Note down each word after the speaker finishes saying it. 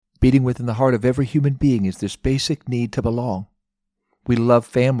Beating within the heart of every human being is this basic need to belong. We love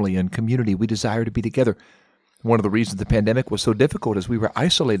family and community. We desire to be together. One of the reasons the pandemic was so difficult is we were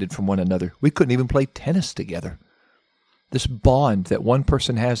isolated from one another. We couldn't even play tennis together. This bond that one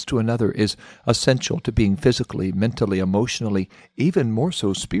person has to another is essential to being physically, mentally, emotionally, even more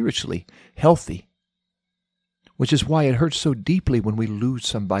so spiritually, healthy. Which is why it hurts so deeply when we lose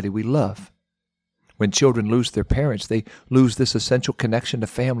somebody we love. When children lose their parents, they lose this essential connection to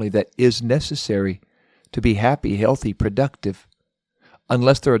family that is necessary to be happy, healthy, productive.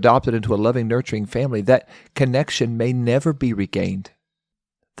 Unless they're adopted into a loving, nurturing family, that connection may never be regained.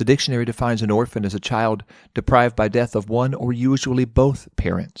 The dictionary defines an orphan as a child deprived by death of one or usually both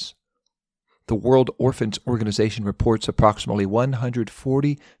parents. The World Orphans Organization reports approximately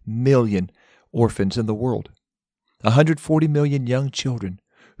 140 million orphans in the world. 140 million young children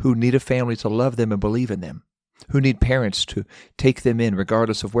who need a family to love them and believe in them, who need parents to take them in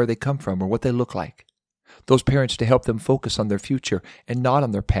regardless of where they come from or what they look like. Those parents to help them focus on their future and not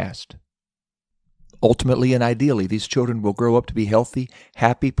on their past. Ultimately and ideally, these children will grow up to be healthy,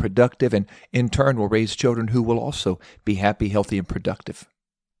 happy, productive, and in turn will raise children who will also be happy, healthy, and productive.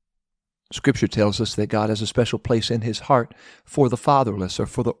 Scripture tells us that God has a special place in His heart for the fatherless or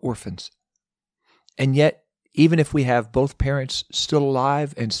for the orphans. And yet, even if we have both parents still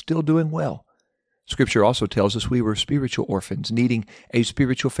alive and still doing well, Scripture also tells us we were spiritual orphans, needing a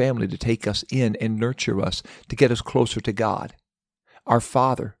spiritual family to take us in and nurture us, to get us closer to God. Our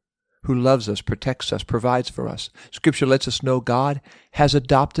Father, who loves us, protects us, provides for us. Scripture lets us know God has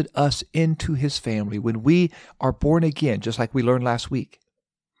adopted us into His family. When we are born again, just like we learned last week,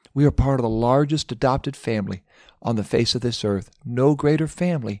 we are part of the largest adopted family on the face of this earth. No greater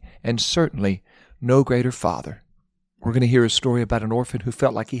family, and certainly no greater father. We're going to hear a story about an orphan who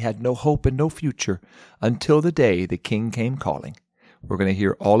felt like he had no hope and no future until the day the king came calling. We're going to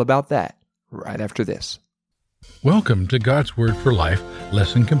hear all about that right after this. Welcome to God's Word for Life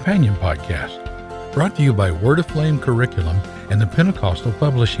Lesson Companion Podcast, brought to you by Word Aflame Curriculum and the Pentecostal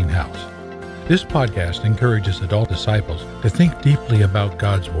Publishing House. This podcast encourages adult disciples to think deeply about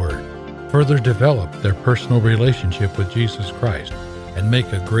God's Word, further develop their personal relationship with Jesus Christ, and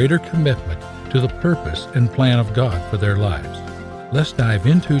make a greater commitment to the purpose and plan of God for their lives. Let's dive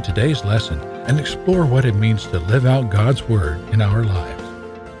into today's lesson and explore what it means to live out God's Word in our lives.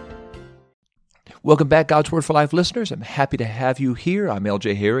 Welcome back, God's Word for Life listeners. I'm happy to have you here. I'm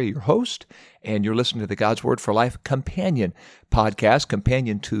L.J. Harry, your host, and you're listening to the God's Word for Life Companion podcast,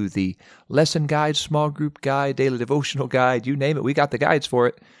 companion to the lesson guide, small group guide, daily devotional guide, you name it. We got the guides for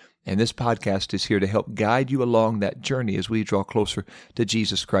it. And this podcast is here to help guide you along that journey as we draw closer to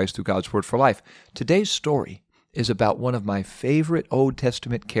Jesus Christ through God's Word for Life. Today's story is about one of my favorite Old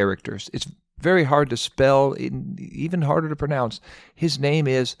Testament characters. It's very hard to spell, even harder to pronounce. His name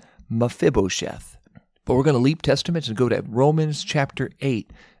is Mephibosheth. But we're going to leap testaments and go to Romans chapter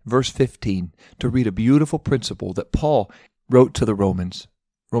 8, verse 15, to read a beautiful principle that Paul wrote to the Romans.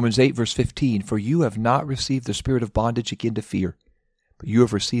 Romans 8, verse 15, "For you have not received the spirit of bondage again to fear, but you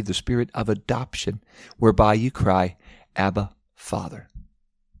have received the spirit of adoption, whereby you cry, Abba, Father."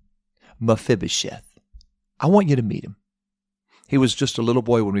 Mephibosheth. I want you to meet him. He was just a little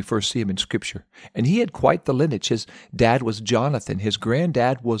boy when we first see him in Scripture, and he had quite the lineage. His dad was Jonathan. His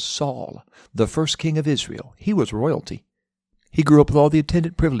granddad was Saul, the first king of Israel. He was royalty. He grew up with all the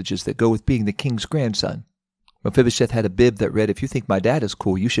attendant privileges that go with being the king's grandson. Mephibosheth had a bib that read, "If you think my dad is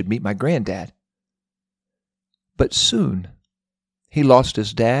cool, you should meet my granddad." But soon, he lost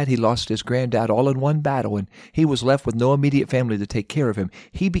his dad, he lost his granddad all in one battle, and he was left with no immediate family to take care of him.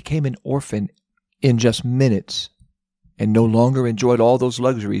 He became an orphan in just minutes and no longer enjoyed all those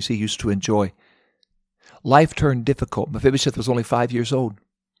luxuries he used to enjoy. Life turned difficult. Mephibosheth was only 5 years old.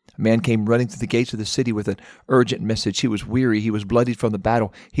 A man came running through the gates of the city with an urgent message. He was weary. He was bloodied from the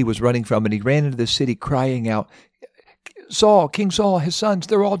battle he was running from, and he ran into the city crying out, "Saul, King Saul, his sons,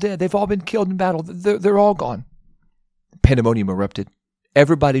 they're all dead. They've all been killed in battle. They're all gone." Pandemonium erupted.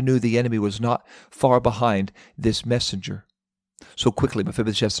 Everybody knew the enemy was not far behind this messenger. So quickly,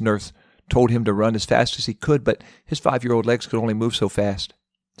 Mephibosheth's nurse told him to run as fast as he could, but his 5-year-old legs could only move so fast.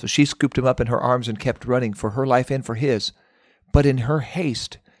 So she scooped him up in her arms and kept running for her life and for his. But in her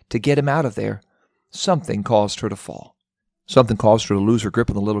haste to get him out of there, something caused her to fall. Something caused her to lose her grip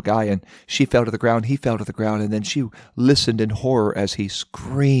on the little guy, and she fell to the ground, he fell to the ground, and then she listened in horror as he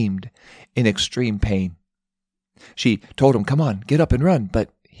screamed in extreme pain. She told him, "Come on, get up and run,"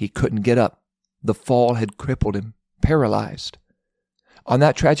 but he couldn't get up. The fall had crippled him, paralyzed. On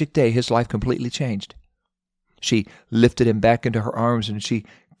that tragic day, his life completely changed. She lifted him back into her arms, and she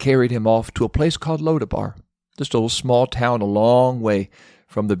carried him off to a place called Lodabar, just a little small town a long way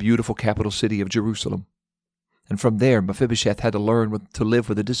from the beautiful capital city of Jerusalem. And from there, Mephibosheth had to learn to live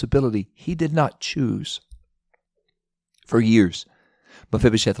with a disability he did not choose. For years,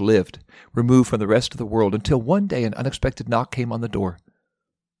 Mephibosheth lived, removed from the rest of the world, until one day an unexpected knock came on the door.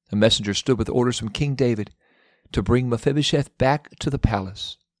 A messenger stood with orders from King David to bring Mephibosheth back to the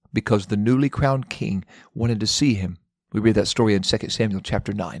palace because the newly crowned king wanted to see him. We read that story in 2 Samuel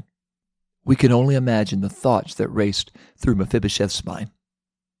chapter 9. We can only imagine the thoughts that raced through Mephibosheth's mind.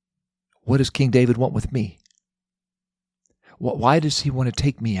 What does King David want with me? Why does he want to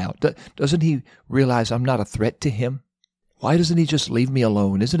take me out? Doesn't he realize I'm not a threat to him? Why doesn't he just leave me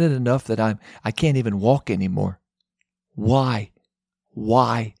alone? Isn't it enough that I can't even walk anymore? Why?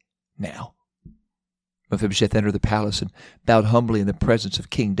 Why now? Mephibosheth entered the palace and bowed humbly in the presence of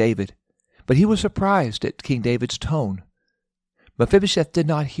King David. But he was surprised at King David's tone. Mephibosheth did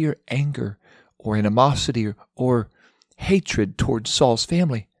not hear anger or animosity or hatred towards Saul's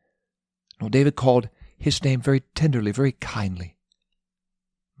family. No, David called his name very tenderly, very kindly.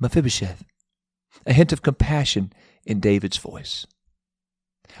 Mephibosheth, a hint of compassion in David's voice.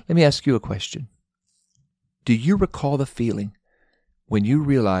 Let me ask you a question. Do you recall the feeling when you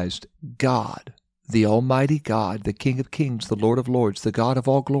realized God, the Almighty God, the King of Kings, the Lord of Lords, the God of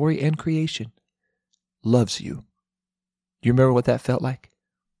all glory and creation, loves you? Do you remember what that felt like?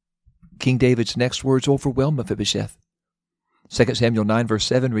 King David's next words overwhelmed Mephibosheth. 2 Samuel 9 verse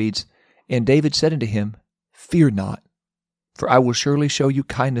 7 reads, "And David said unto him, Fear not, for I will surely show you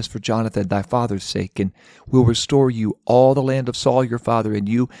kindness for Jonathan thy father's sake, and will restore you all the land of Saul your father, and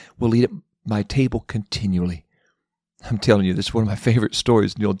you will eat at my table continually." I'm telling you, this is one of my favorite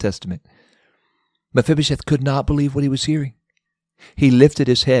stories in the Old Testament. Mephibosheth could not believe what he was hearing. He lifted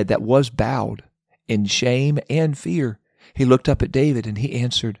his head that was bowed in shame and fear. He looked up at David and he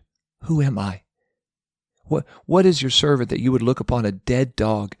answered, "Who am I? What is your servant that you would look upon a dead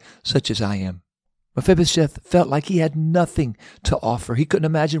dog such as I am?" Mephibosheth felt like he had nothing to offer. He couldn't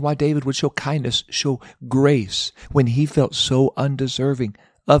imagine why David would show kindness, show grace, when he felt so undeserving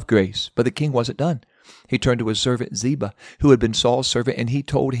of grace. But the king wasn't done. He turned to his servant Ziba, who had been Saul's servant, and he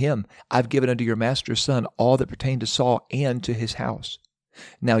told him, "I've given unto your master's son all that pertained to Saul and to his house.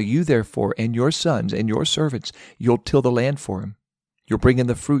 Now you therefore and your sons and your servants, you'll till the land for him. You'll bring in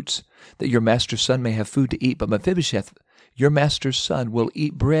the fruits, that your master's son may have food to eat. But Mephibosheth, your master's son, will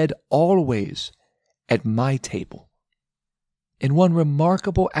eat bread always at my table." In one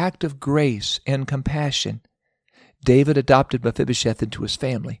remarkable act of grace and compassion, David adopted Mephibosheth into his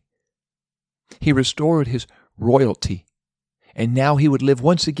family. He restored his royalty, and now he would live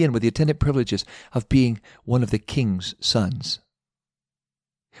once again with the attendant privileges of being one of the king's sons.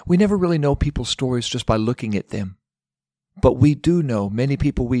 We never really know people's stories just by looking at them, but we do know many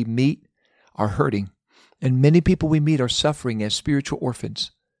people we meet are hurting, and many people we meet are suffering as spiritual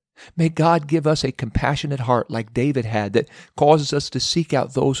orphans. May God give us a compassionate heart like David had, that causes us to seek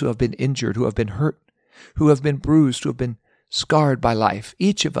out those who have been injured, who have been hurt, who have been bruised, who have been scarred by life.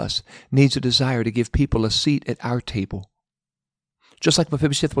 Each of us needs a desire to give people a seat at our table. Just like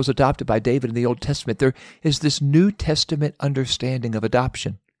Mephibosheth was adopted by David in the Old Testament, there is this New Testament understanding of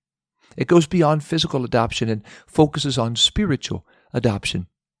adoption. It goes beyond physical adoption and focuses on spiritual adoption.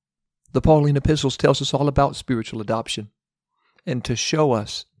 The Pauline epistles tells us all about spiritual adoption, and to show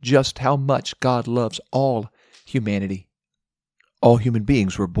us just how much God loves all humanity. All human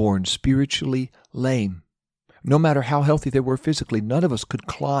beings were born spiritually lame. No matter how healthy they were physically, none of us could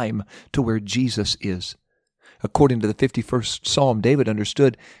climb to where Jesus is. According to the 51st Psalm, David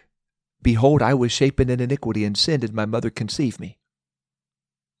understood, "Behold, I was shapen in iniquity, and sin did my mother conceive me."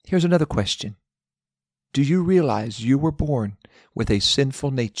 Here's another question. Do you realize you were born with a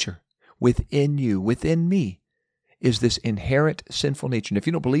sinful nature? Within you, within me, is this inherent sinful nature. And if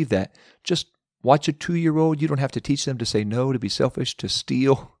you don't believe that, just watch a 2-year-old. You don't have to teach them to say no, to be selfish, to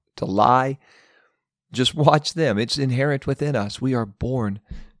steal, to lie. Just watch them. It's inherent within us. We are born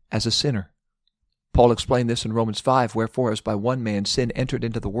as a sinner. Paul explained this in Romans 5, "Wherefore as by one man sin entered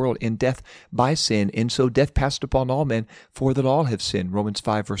into the world, and death by sin, and so death passed upon all men, for that all have sinned." Romans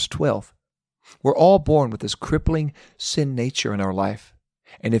 5 verse 12. We're all born with this crippling sin nature in our life.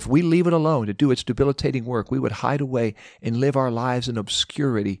 And if we leave it alone to do its debilitating work, we would hide away and live our lives in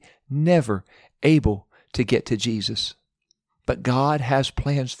obscurity, never able to get to Jesus. But God has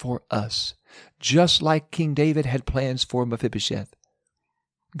plans for us, just like King David had plans for Mephibosheth.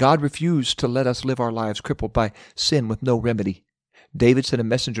 God refused to let us live our lives crippled by sin with no remedy. David sent a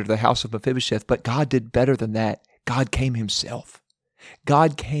messenger to the house of Mephibosheth, but God did better than that. God came himself.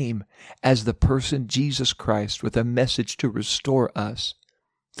 God came as the person Jesus Christ with a message to restore us.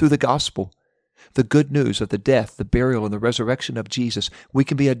 Through the gospel, the good news of the death, the burial, and the resurrection of Jesus, we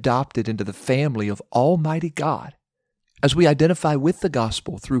can be adopted into the family of Almighty God. As we identify with the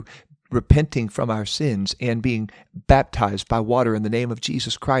gospel through repenting from our sins and being baptized by water in the name of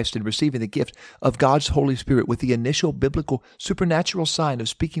Jesus Christ and receiving the gift of God's Holy Spirit with the initial biblical supernatural sign of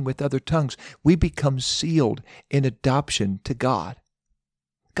speaking with other tongues, we become sealed in adoption to God.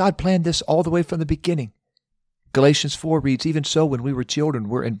 God planned this all the way from the beginning. Galatians 4 reads, "Even so, when we were children,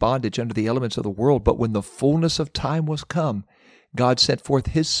 we're in bondage under the elements of the world, but when the fullness of time was come, God sent forth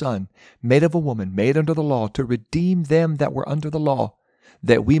His Son, made of a woman, made under the law, to redeem them that were under the law,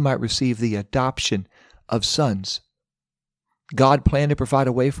 that we might receive the adoption of sons." God planned to provide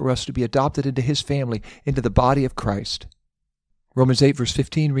a way for us to be adopted into His family, into the body of Christ. Romans 8 verse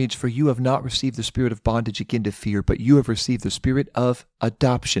 15 reads, "For you have not received the spirit of bondage again to fear, but you have received the spirit of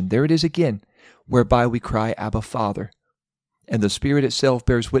adoption." There it is again, whereby we cry, "Abba, Father." And the Spirit itself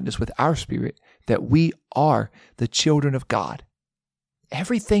bears witness with our spirit that we are the children of God.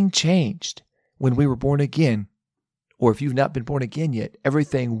 Everything changed when we were born again. Or if you've not been born again yet,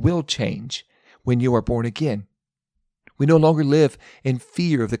 everything will change when you are born again. We no longer live in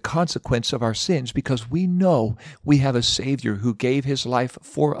fear of the consequence of our sins because we know we have a Savior who gave His life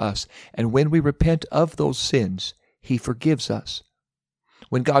for us. And when we repent of those sins, He forgives us.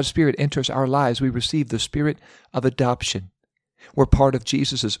 When God's Spirit enters our lives, we receive the spirit of adoption. We're part of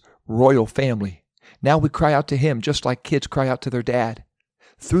Jesus' royal family. Now we cry out to Him just like kids cry out to their dad.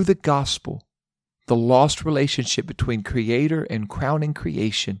 Through the gospel, the lost relationship between Creator and crowning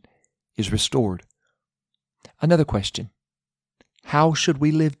creation is restored. Another question: how should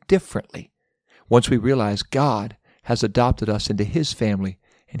we live differently once we realize God has adopted us into His family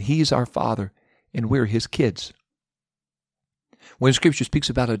and He's our Father and we're His kids? When Scripture speaks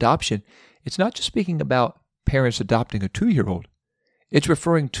about adoption, it's not just speaking about parents adopting a 2-year-old. It's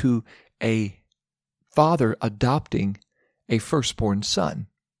referring to a father adopting a firstborn son.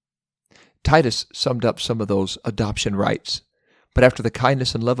 Titus summed up some of those adoption rights. "But after the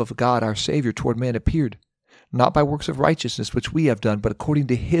kindness and love of God our Savior toward man appeared, not by works of righteousness which we have done, but according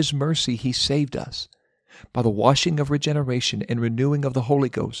to His mercy He saved us, by the washing of regeneration and renewing of the Holy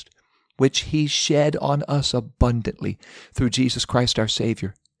Ghost, which He shed on us abundantly through Jesus Christ our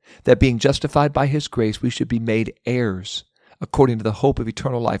Savior, that being justified by His grace we should be made heirs according to the hope of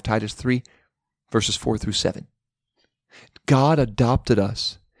eternal life." Titus 3 verses 4 through 7. God adopted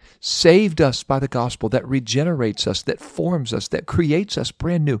us, saved us by the gospel that regenerates us, that forms us, that creates us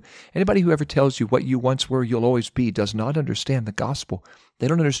brand new. Anybody who ever tells you what you once were, you'll always be, does not understand the gospel. They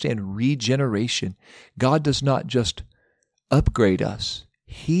don't understand regeneration. God does not just upgrade us.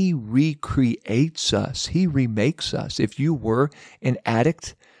 He recreates us. He remakes us. If you were an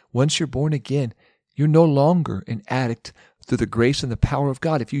addict, once you're born again, you're no longer an addict through the grace and the power of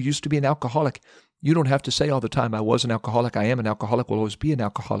God. If you used to be an alcoholic, you don't have to say all the time, "I was an alcoholic, I am an alcoholic, will always be an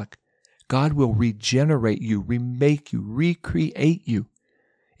alcoholic." God will regenerate you, remake you, recreate you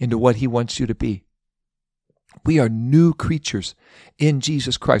into what He wants you to be. We are new creatures in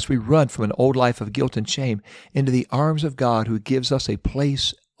Jesus Christ. We run from an old life of guilt and shame into the arms of God who gives us a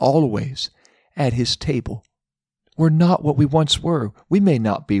place always at His table. We're not what we once were. We may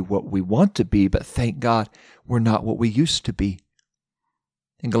not be what we want to be, but thank God we're not what we used to be.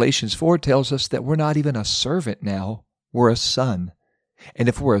 And Galatians 4 tells us that we're not even a servant now, we're a son. And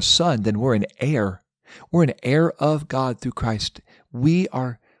if we're a son, then we're an heir. We're an heir of God through Christ. We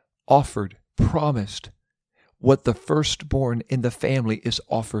are offered, promised, what the firstborn in the family is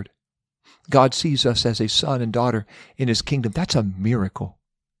offered. God sees us as a son and daughter in His kingdom. That's a miracle.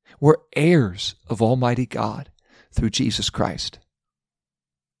 We're heirs of Almighty God through Jesus Christ.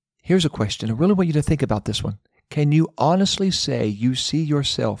 Here's a question. I really want you to think about this one. Can you honestly say you see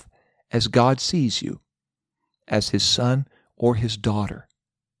yourself as God sees you, as His son or His daughter?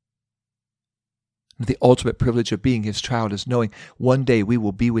 The ultimate privilege of being His child is knowing one day we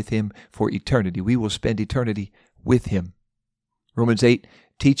will be with Him for eternity. We will spend eternity with Him. Romans 8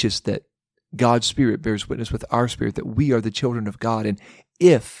 teaches that God's Spirit bears witness with our spirit that we are the children of God. And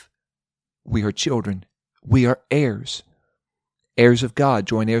if we are children, we are heirs. Heirs of God,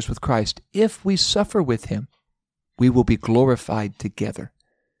 joint heirs with Christ. If we suffer with Him, we will be glorified together.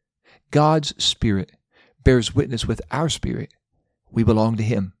 God's Spirit bears witness with our spirit. We belong to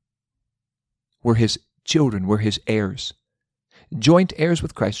Him. We're His children. We're His heirs. Joint heirs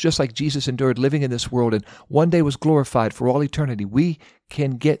with Christ, just like Jesus endured living in this world and one day was glorified for all eternity. We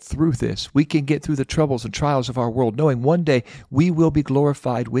can get through this. We can get through the troubles and trials of our world, knowing one day we will be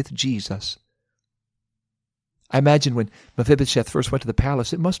glorified with Jesus. I imagine when Mephibosheth first went to the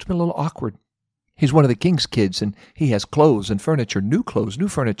palace, it must have been a little awkward. He's one of the king's kids, and he has clothes and furniture, new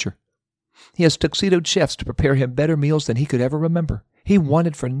furniture. He has tuxedoed chefs to prepare him better meals than he could ever remember. He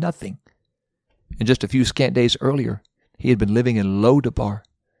wanted for nothing. And just a few scant days earlier, he had been living in Lo-debar,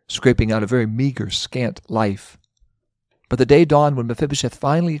 scraping out a very meager, scant life. But the day dawned when Mephibosheth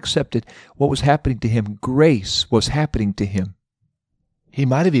finally accepted what was happening to him. Grace was happening to him. He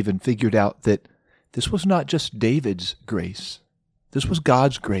might have even figured out that this was not just David's grace. This was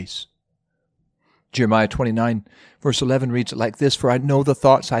God's grace. Jeremiah 29, verse 11 reads it like this, "For I know the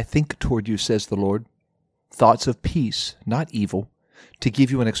thoughts I think toward you, says the Lord, thoughts of peace, not evil, to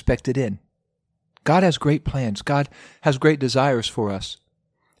give you an expected end." God has great plans. God has great desires for us.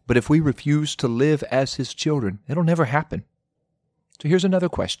 But if we refuse to live as His children, it'll never happen. So here's another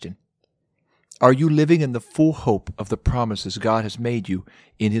question. Are you living in the full hope of the promises God has made you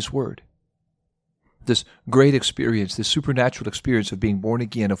in His Word? This great experience, this supernatural experience of being born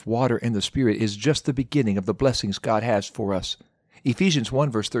again of water and the Spirit is just the beginning of the blessings God has for us. Ephesians 1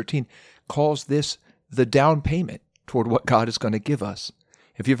 verse 13 calls this the down payment toward what God is going to give us.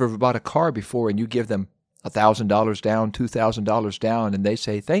 If you've ever bought a car before and you give them $1,000 down, $2,000 down, and they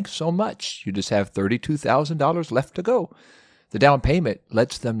say, "Thanks so much. You just have $32,000 left to go." The down payment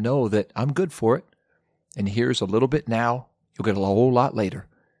lets them know that I'm good for it, and here's a little bit now. You'll get a whole lot later.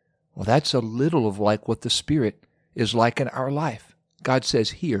 Well, that's a little of like what the Spirit is like in our life. God says,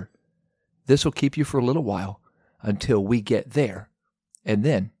 here, this will keep you for a little while until we get there, and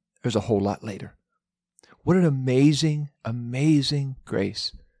then there's a whole lot later. What an amazing, amazing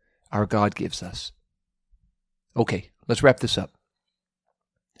grace our God gives us. Okay, let's wrap this up.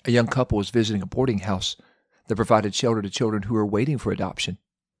 A young couple was visiting a boarding house that provided shelter to children who were waiting for adoption.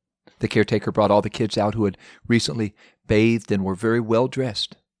 The caretaker brought all the kids out who had recently bathed and were very well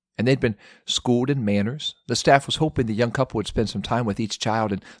dressed, and they'd been schooled in manners. The staff was hoping the young couple would spend some time with each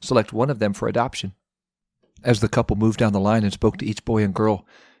child and select one of them for adoption. As the couple moved down the line and spoke to each boy and girl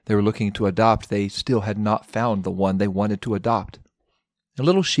they were looking to adopt, they still had not found the one they wanted to adopt. A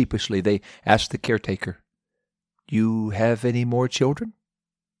little sheepishly, they asked the caretaker, "You have any more children?"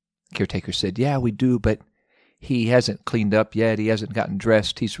 The caretaker said, "Yeah, we do, but he hasn't cleaned up yet. He hasn't gotten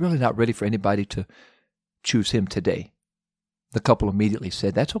dressed. He's really not ready for anybody to choose him today." The couple immediately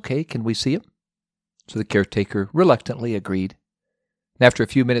said, "That's okay. Can we see him?" So the caretaker reluctantly agreed. And after a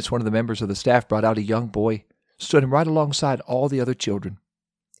few minutes, one of the members of the staff brought out a young boy, stood him right alongside all the other children.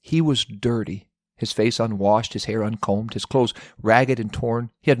 He was dirty, his face unwashed, his hair uncombed, his clothes ragged and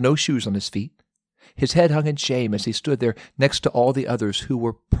torn. He had no shoes on his feet. His head hung in shame as he stood there next to all the others who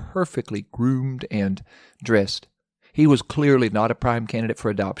were perfectly groomed and dressed. He was clearly not a prime candidate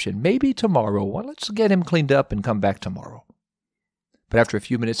for adoption. Maybe tomorrow. Well, let's get him cleaned up and come back tomorrow. But after a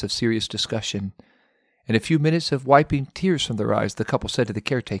few minutes of serious discussion and a few minutes of wiping tears from their eyes, the couple said to the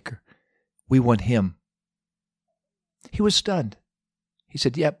caretaker, "We want him." He was stunned. He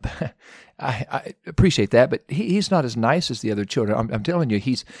said, "Yep, I appreciate that, but he's not as nice as the other children. I'm telling you,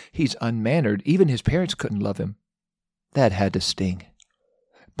 he's unmannered. Even his parents couldn't love him." That had to sting.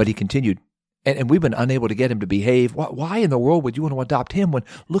 But he continued, and we've been unable to get him to behave. Why in the world would you want to adopt him when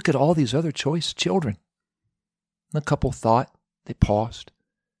look at all these other choice children? The couple thought. They paused.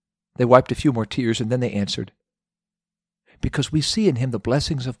 They wiped a few more tears, and then they answered, "Because we see in him the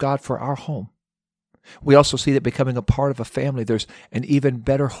blessings of God for our home. We also see that becoming a part of a family, there's an even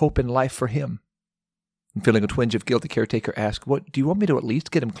better hope in life for him." And feeling a twinge of guilt, the caretaker asked, "What, do you want me to at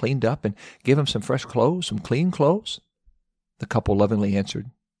least get him cleaned up and give him some fresh clothes, some clean clothes?" The couple lovingly answered,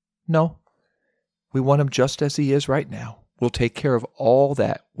 "No, we want him just as he is right now. We'll take care of all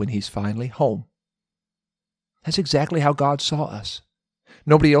that when he's finally home." That's exactly how God saw us.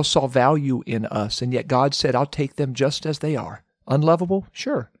 Nobody else saw value in us, and yet God said, "I'll take them just as they are." Unlovable?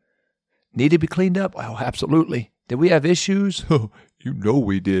 Sure. Need to be cleaned up? Oh, absolutely. Did we have issues? Oh, you know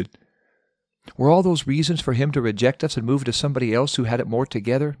we did. Were all those reasons for him to reject us and move to somebody else who had it more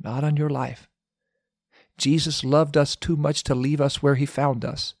together? Not on your life. Jesus loved us too much to leave us where he found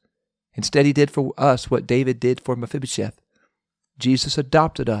us. Instead, he did for us what David did for Mephibosheth. Jesus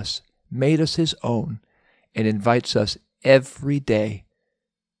adopted us, made us his own, and invites us every day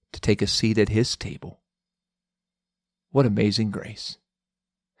to take a seat at his table. What amazing grace.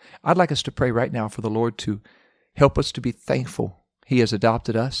 I'd like us to pray right now for the Lord to help us to be thankful he has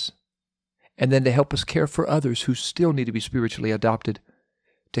adopted us, and then to help us care for others who still need to be spiritually adopted,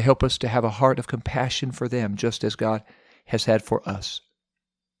 to help us to have a heart of compassion for them just as God has had for us.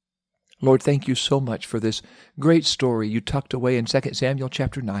 Lord, thank you so much for this great story you tucked away in 2 Samuel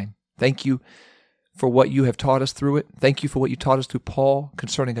chapter 9. Thank you for what you have taught us through it. Thank you for what you taught us through Paul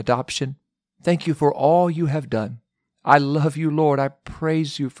concerning adoption. Thank you for all you have done. I love you, Lord. I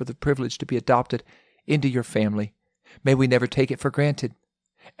praise you for the privilege to be adopted into your family. May we never take it for granted.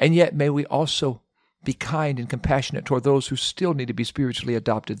 And yet may we also be kind and compassionate toward those who still need to be spiritually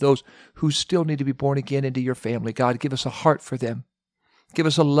adopted, those who still need to be born again into your family. God, give us a heart for them. Give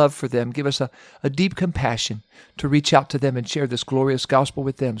us a love for them. Give us a deep compassion to reach out to them and share this glorious gospel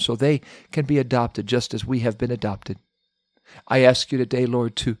with them so they can be adopted just as we have been adopted. I ask you today,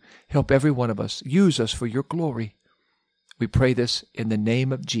 Lord, to help every one of us. Use us for your glory. We pray this in the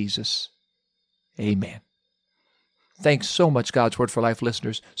name of Jesus. Amen. Thanks so much, God's Word for Life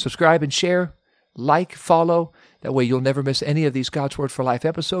listeners. Subscribe and share, like, follow. That way you'll never miss any of these God's Word for Life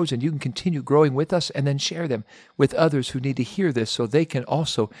episodes, and you can continue growing with us and then share them with others who need to hear this so they can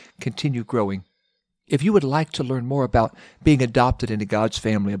also continue growing. If you would like to learn more about being adopted into God's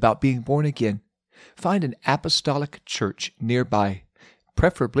family, about being born again, find an apostolic church nearby,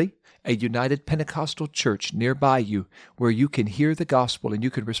 preferably a United Pentecostal church nearby you where you can hear the gospel and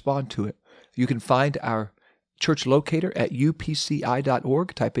you can respond to it. You can find our church locator at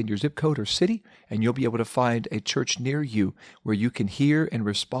upci.org. Type in your zip code or city, and you'll be able to find a church near you where you can hear and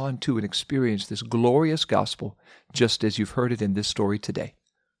respond to and experience this glorious gospel just as you've heard it in this story today.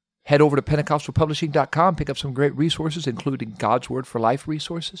 Head over to PentecostalPublishing.com, pick up some great resources, including God's Word for Life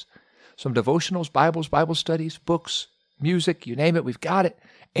resources, some devotionals, Bibles, Bible studies, books, music, you name it, we've got it.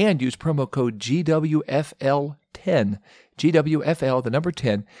 And use promo code GWFL10, GWFL, the number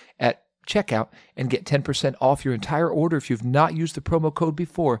 10, at checkout and get 10% off your entire order. If you've not used the promo code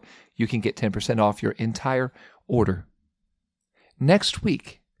before, you can get 10% off your entire order. Next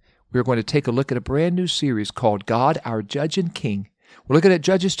week, we're going to take a look at a brand new series called God, Our Judge and King. We're looking at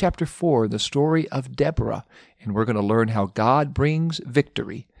Judges chapter 4, the story of Deborah, and we're going to learn how God brings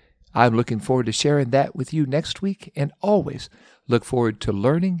victory. I'm looking forward to sharing that with you next week, and always look forward to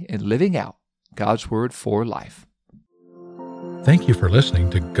learning and living out God's Word for Life. Thank you for listening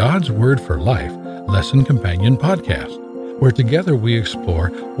to God's Word for Life Lesson Companion Podcast, where together we explore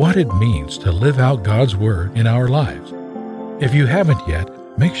what it means to live out God's Word in our lives. If you haven't yet,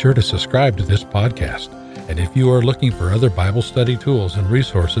 make sure to subscribe to this podcast. And if you are looking for other Bible study tools and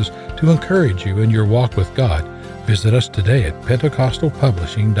resources to encourage you in your walk with God, visit us today at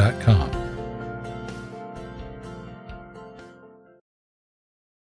PentecostalPublishing.com.